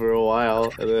nothingness for a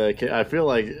while? And then I feel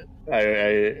like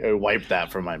I wiped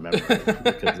that from my memory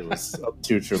because it was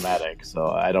too traumatic. So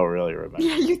I don't really remember.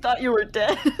 Yeah, you thought you were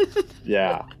dead.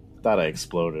 Yeah, thought I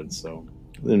exploded. So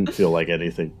it didn't feel like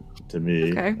anything to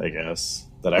me. Okay. I guess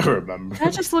that I remember.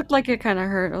 That just looked like it kind of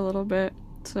hurt a little bit.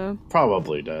 So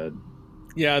Probably did.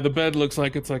 Yeah, the bed looks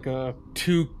like it's like a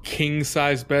 2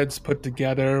 king-size beds put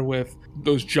together with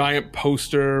those giant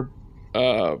poster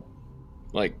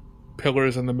like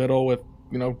pillars in the middle with,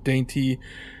 dainty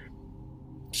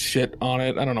shit on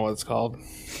it. I don't know what it's called.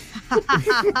 what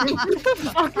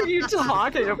the fuck are you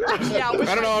talking about? Yeah.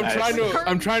 I don't know.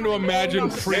 I'm trying to imagine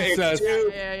princess.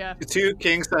 Yeah. 2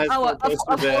 king size Oh,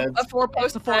 poster beds. a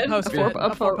four-poster Four poster bed.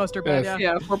 A four poster bed. Yes.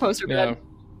 Yeah. Yeah, four-poster Yeah. bed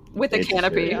with a Dainty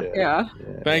canopy. shit, Yeah.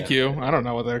 Thank you. I don't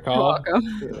know what they're You're called.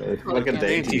 welcome. Fucking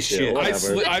Dainty shit. I,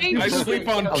 Whatever. I sleep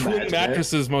on twin Imagine.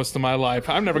 mattresses most of my life.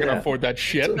 I'm never gonna Yeah. afford that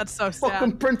shit. That's so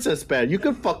Fucking sad. princess bed. You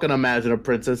could fucking imagine a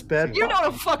princess bed. You know what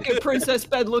a fucking princess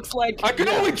bed looks like. I can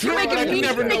only dream it. I can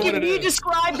never know what it you is.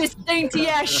 describe this dainty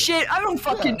ass shit. I don't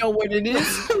fucking know what it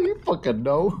is. You fucking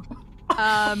know.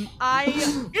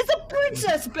 It's a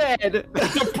princess bed.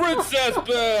 It's a princess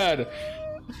bed.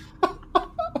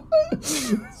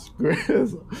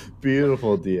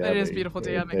 Beautiful DMing. It is beautiful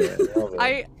DMing. Yeah, love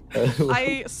it.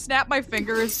 I snap my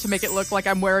fingers to make it look like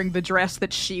I'm wearing the dress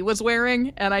that she was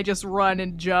wearing, and I just run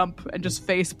and jump and just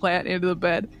face plant into the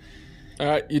bed.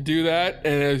 You do that,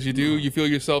 and as you do, you feel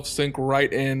yourself sink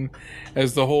right in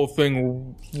as the whole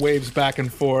thing waves back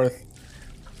and forth.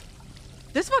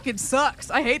 This fucking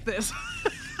sucks. I hate this.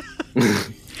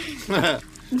 It's a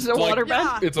like- waterbed.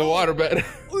 Yeah. It's a waterbed.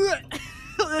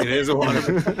 It is a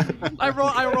water. I roll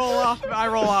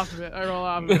off of it.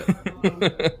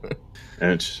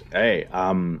 And hey,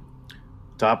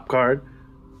 Top Card,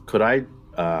 could I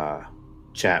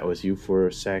chat with you for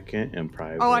a second in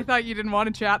private? Oh, I thought you didn't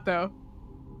want to chat though.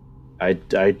 I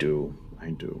do.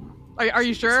 Are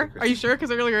you sure? Are you sure? Because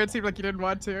earlier it seemed like you didn't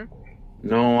want to.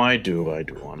 No, I do want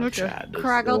to Okay. chat. There's a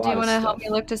Craggle, do lot you of want to help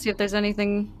stuff. me look to see if there's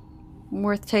anything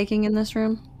worth taking in this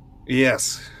room?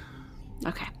 Yes.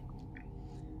 Okay.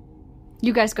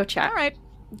 You guys go chat. All right.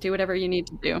 Do whatever you need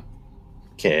to do.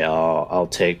 Okay, I'll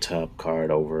take Top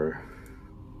Card over.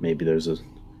 Maybe there's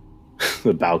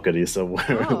the balcony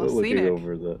somewhere Oh, looking scenic.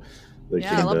 over the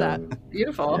Yeah, I love that. kingdom.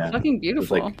 Beautiful. Yeah. Fucking It's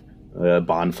beautiful. like a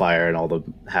bonfire and all the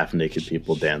half-naked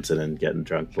people dancing and getting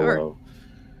drunk Sure. below.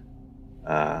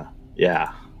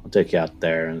 Yeah, I'll take you out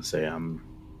there and say,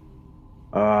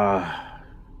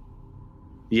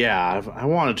 yeah, I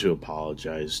wanted to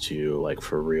apologize to you, like,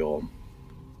 for real.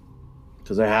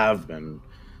 Because I have been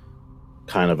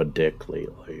kind of a dick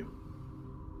lately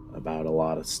about a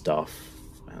lot of stuff.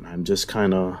 And I'm just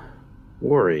kind of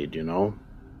worried, you know?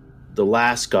 The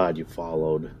last god you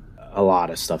followed, a lot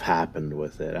of stuff happened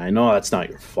with it. I know that's not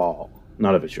your fault.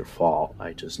 None of it's your fault.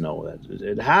 I just know that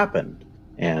it happened.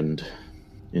 And,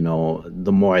 you know,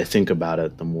 the more I think about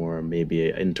it, the more maybe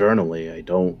internally I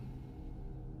don't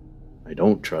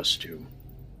trust you.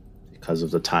 Because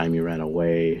of the time you ran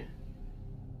away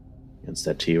against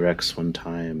that T-Rex one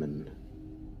time, and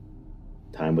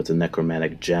time with the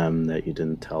necromantic gem that you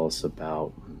didn't tell us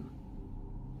about. And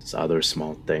just other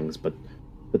small things, but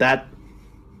that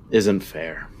isn't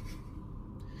fair.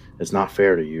 It's not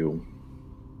fair to you.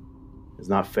 It's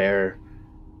not fair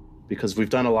because we've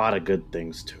done a lot of good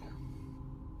things too.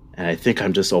 And I think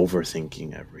I'm just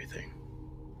overthinking everything.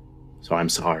 So I'm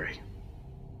sorry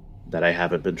that I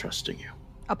haven't been trusting you.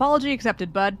 Apology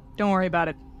accepted, bud. Don't worry about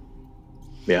it.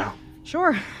 Yeah?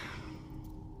 Sure.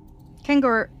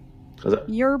 Kangor, 'Cause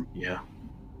you're yeah.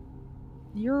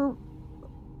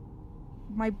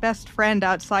 my best friend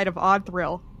outside of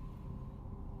Oddthrill.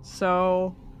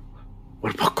 So,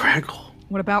 What about Craggle?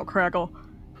 what about Craggle?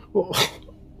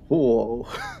 Whoa.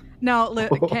 No,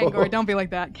 Kangor, don't be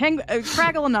like that.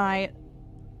 Craggle and I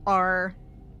are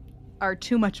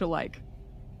too much alike.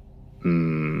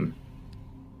 Hmm.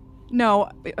 No,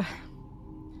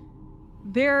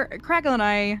 Craggle and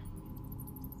I.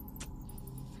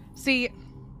 See,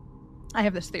 I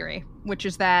have this theory, which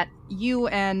is that you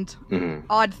and Mhm.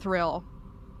 Oddthrill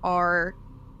are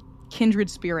kindred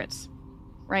spirits,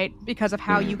 right? Because of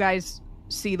how you guys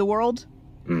see the world.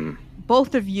 Mm.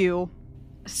 Both of you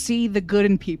see the good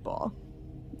in people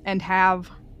and have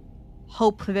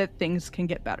hope that things can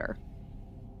get better.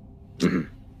 Mhm.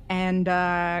 And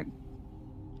Craggle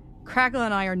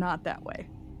and I are not that way.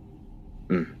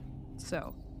 Mm.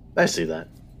 So I see that.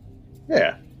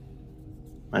 Yeah.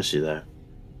 I see that.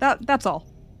 that's all.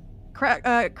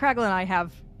 Craggle and I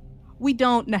we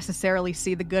don't necessarily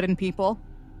see the good in people,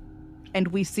 and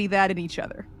we see that in each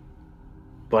other.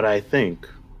 But I think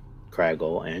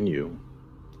Craggle and you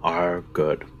are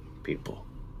good people.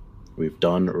 We've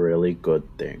done really good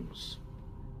things.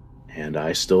 And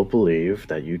I still believe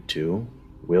that you two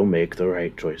will make the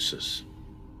right choices.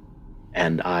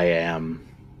 And I am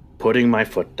putting my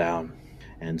foot down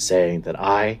and saying that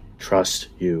I trust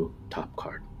you, Top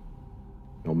Card.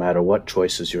 No matter what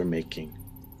choices you're making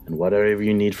and whatever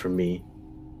you need from me,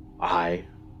 I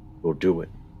will do it.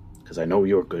 Because I know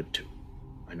you're good too.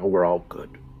 I know we're all good.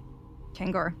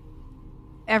 Kangor,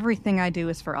 everything I do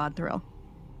is for Oddthrill.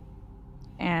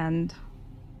 And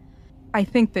I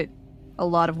think that a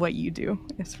lot of what you do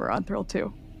is for Oddthrill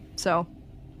too. So,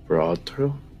 For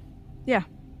Oddthrill? yeah.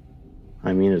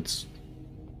 I mean, it's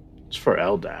for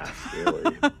Eldath,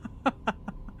 really.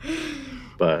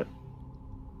 But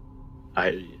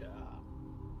I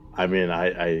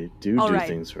do All do right.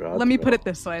 things for Oddthrill. Let me put it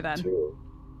this way then. too.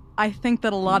 I think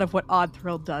that a lot of what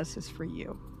Oddthrill does is for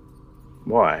you.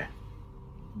 Why?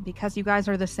 Because you guys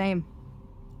are the same.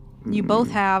 You both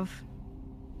have,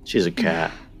 She's a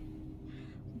cat.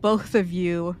 both of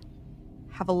you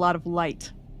have a lot of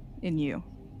light in you.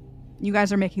 You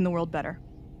guys are making the world better.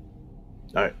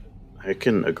 I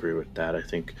can agree with that. I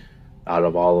think out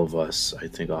of all of us, I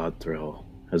think Oddthrill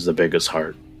has the biggest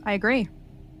heart. I agree.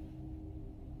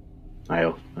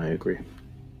 I agree.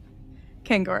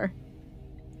 Kangor,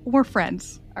 we're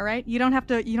friends, all right? You don't have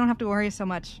to worry so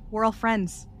much. We're all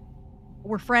friends.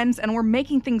 we're friends, and we're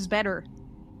making things better.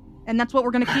 And that's what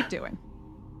we're going to keep doing.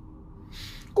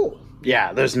 Cool.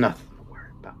 Yeah, there's nothing to worry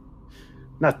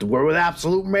about. We're with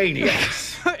absolute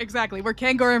maniacs. Exactly. We're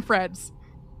Kangor and friends.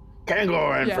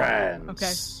 Kangor and Yeah. friends.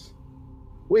 Okay.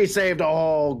 We saved a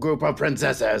whole group of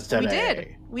princesses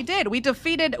today. We did. We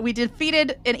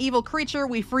defeated an evil creature.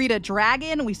 We freed a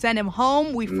dragon. We sent him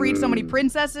home. We freed so many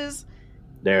princesses.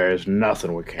 There is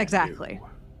nothing we can't Exactly. do.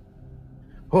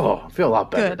 Oh, I feel a lot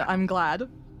better. Good. I'm glad.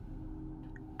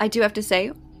 I do have to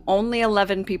say, only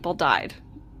 11 people died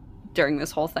during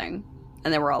this whole thing.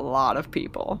 And there were a lot of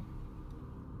people.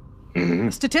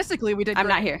 Mhm. Statistically, we did. I'm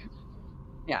great. not here.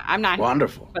 Yeah, I'm not here.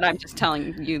 Wonderful. But I'm just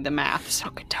telling you the math.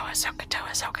 Sokotoa,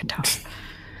 Sokotoa,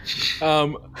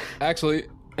 Sokotoa. Actually,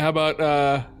 how about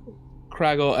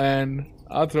Craggle and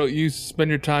Athro, you spend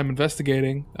your time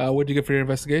investigating. What'd you get for your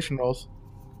investigation rolls?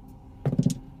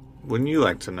 Wouldn't you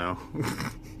like to know?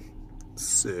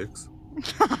 6.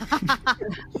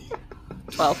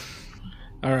 12.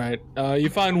 All right. You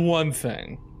find one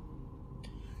thing.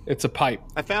 It's a pipe.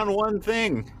 I found one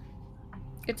thing.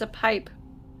 It's a pipe.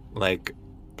 Like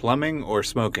plumbing or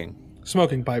smoking?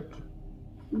 Smoking pipe.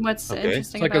 What's Okay. It's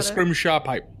interesting like a about it? scrimshaw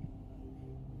pipe.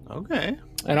 Okay.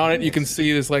 And on it, you can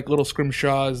see this like little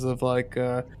scrimshaws of like.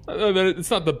 It's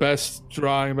not the best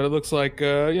drawing, but it looks like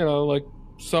like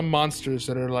some monsters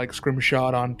that are like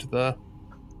scrimshawed onto the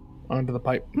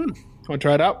pipe. Want to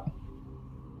try it out?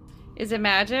 Is it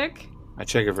magic? I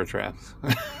check it for traps.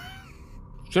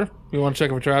 Sure. You want to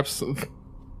check it for traps?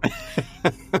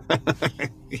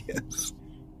 Yes.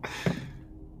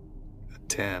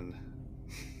 10.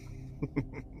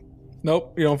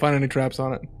 Nope. You don't find any traps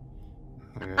on it.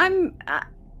 Okay.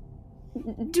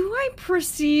 Do I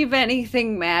perceive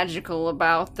anything magical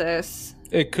about this?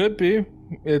 It could be.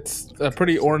 It's a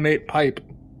pretty ornate pipe.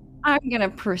 I'm gonna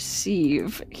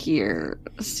perceive here.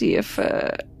 See if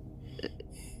I.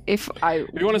 If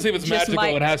you want to see if it's just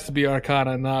magical, it has to be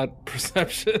Arcana, not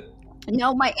Perception.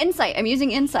 No, my insight. I'm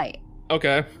using insight.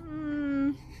 Okay.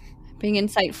 Being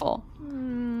insightful.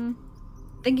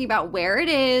 Thinking about where it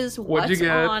is, What'd you what's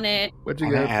get? on it. What'd you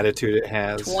What get? attitude it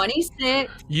has.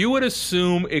 26. You would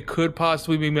assume it could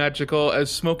possibly be magical,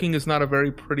 as smoking is not a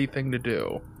very pretty thing to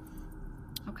do.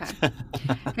 Okay.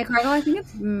 Okay, Cargo, I think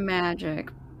it's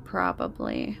magic.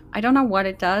 Probably. I don't know what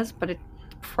it does, but it's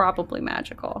probably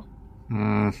magical.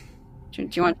 Mm, Do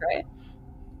you want to try it?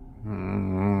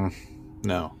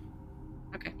 no.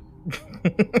 Okay.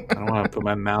 I don't want to put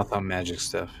my mouth on magic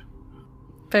stuff.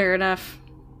 Fair enough.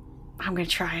 I'm gonna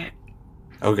try it.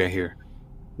 Okay, here.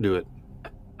 Do it.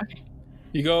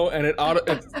 You go and it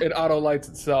auto lights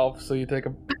itself. So you take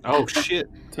Oh, shit.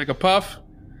 a puff,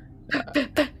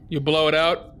 you blow it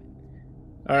out.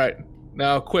 All right,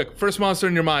 now quick, first monster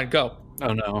in your mind, go.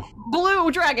 Oh, no.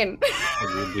 Blue dragon.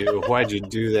 What'd you do? Why'd you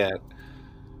do that?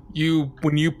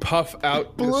 When you puff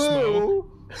out the smoke,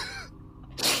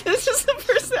 This is the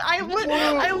first thing. I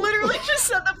literally just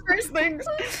said the first things.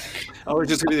 Oh, it's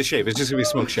just going to be the shape. It's just going to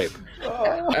be smoke shape.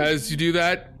 as you do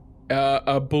that,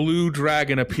 a blue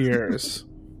dragon appears.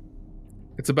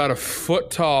 It's about a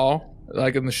foot tall,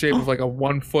 like in the shape of like a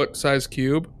 1 foot size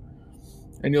cube,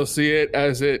 and you'll see it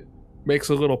as it makes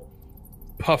a little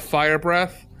puff fire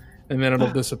breath, and then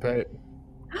it'll dissipate.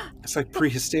 It's like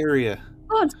prehysteria.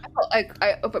 Bones.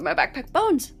 I open my backpack.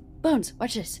 Bones.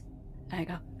 Watch this. And I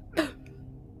go.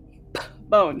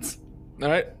 Bones. All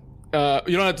right.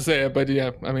 You don't have to say it, but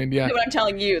yeah, I mean, yeah. But I'm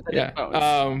telling you that Yeah. it's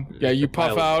bones. You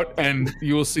puff out, and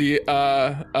you will see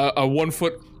a 1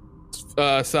 foot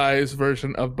size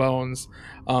version of bones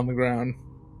on the ground,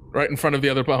 right in front of the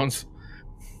other bones.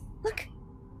 Look.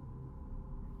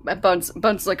 My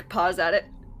bones like paws at it.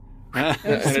 And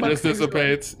it just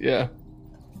dissipates. Yeah.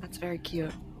 That's very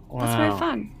cute. Wow. That's very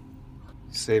fun.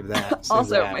 Save that. Save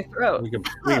Also, that. my throat. We can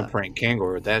prank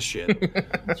Kangor with that shit.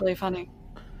 That's really funny.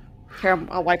 Here,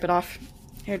 I'll wipe it off.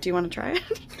 Here, do you want to try it?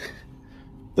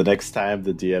 The next time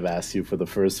the DM asks you for the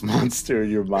first monster in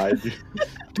your mind,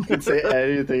 you can say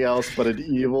anything else but an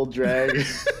evil dragon.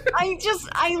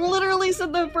 I literally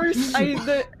said the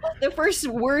first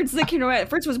words that came to my head.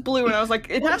 First was blue, and I was like,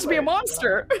 it has to be a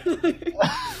monster.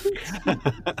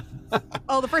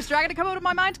 Oh, the first dragon to come out of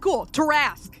my mind? Cool.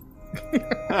 Tarask.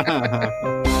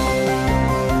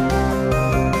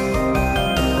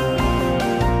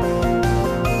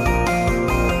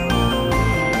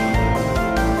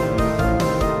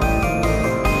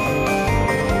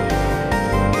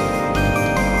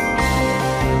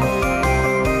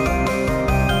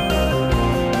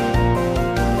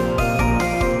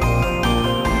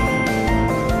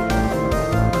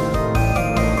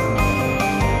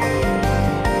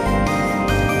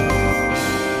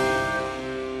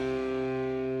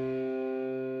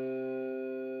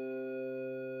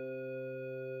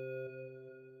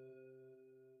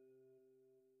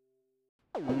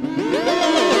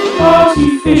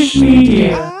 Partyfish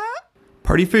Media.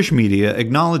 Partyfish Media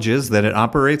acknowledges that it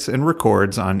operates and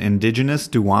records on indigenous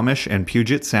Duwamish and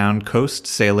Puget Sound Coast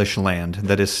Salish land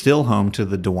that is still home to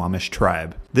the Duwamish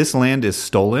tribe. This land is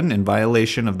stolen in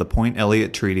violation of the Point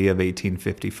Elliott Treaty of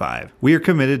 1855. We are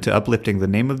committed to uplifting the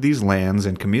name of these lands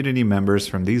and community members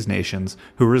from these nations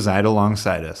who reside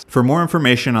alongside us. For more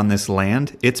information on this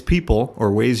land, its people,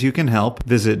 or ways you can help,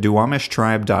 visit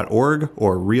duwamishtribe.org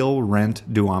or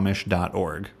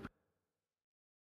realrentduwamish.org.